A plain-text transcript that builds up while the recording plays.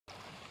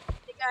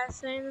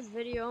guys, today in this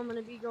video I'm going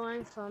to be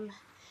going from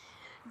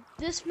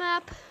this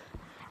map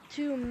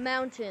to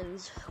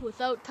mountains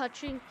without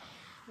touching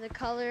the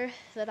color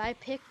that I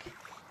pick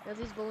of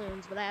these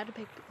balloons, but I had to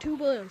pick 2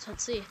 balloons.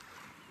 Let's see.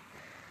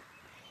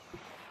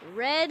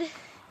 Red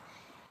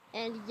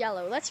and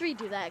yellow. Let's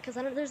redo that because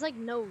there's like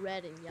no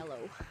red and yellow.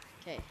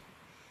 Okay.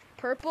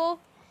 Purple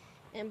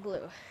and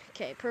blue.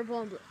 Okay,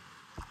 purple and blue.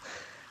 I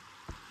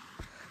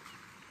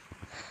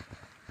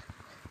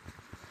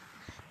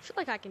feel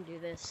like I can do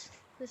this.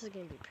 This is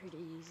going to be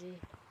pretty easy.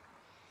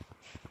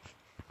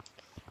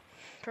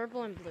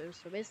 Purple and blue,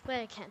 so basically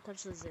I can't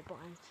touch the zip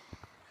lines.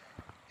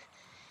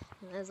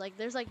 And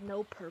there's like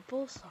no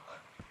purple, so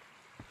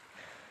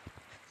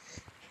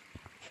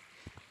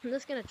I'm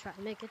just gonna try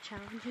to make it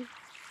challenging.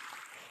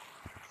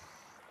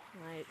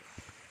 Alright.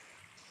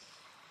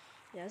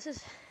 Yeah, this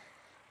is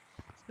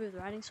smooth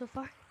riding so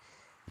far.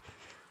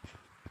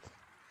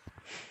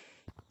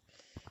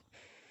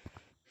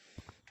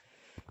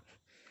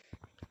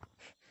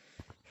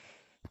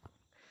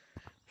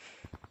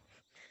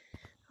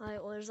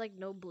 Alright, well there's like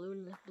no blue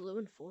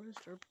in forest,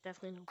 or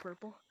definitely no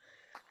purple.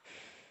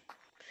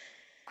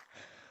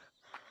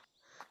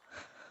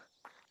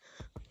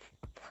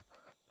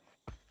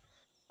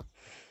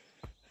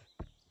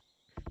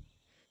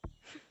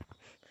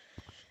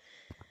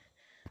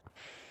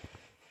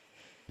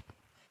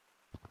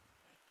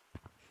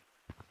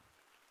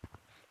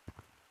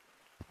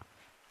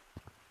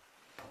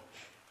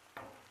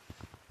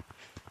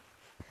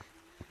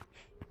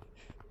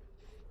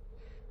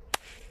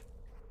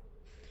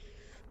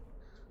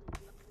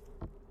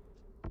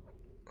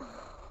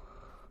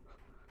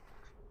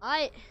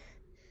 Alright,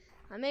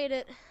 I made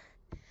it.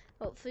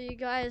 Hopefully you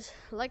guys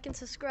like and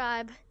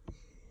subscribe.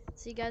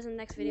 See you guys in the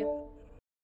next video.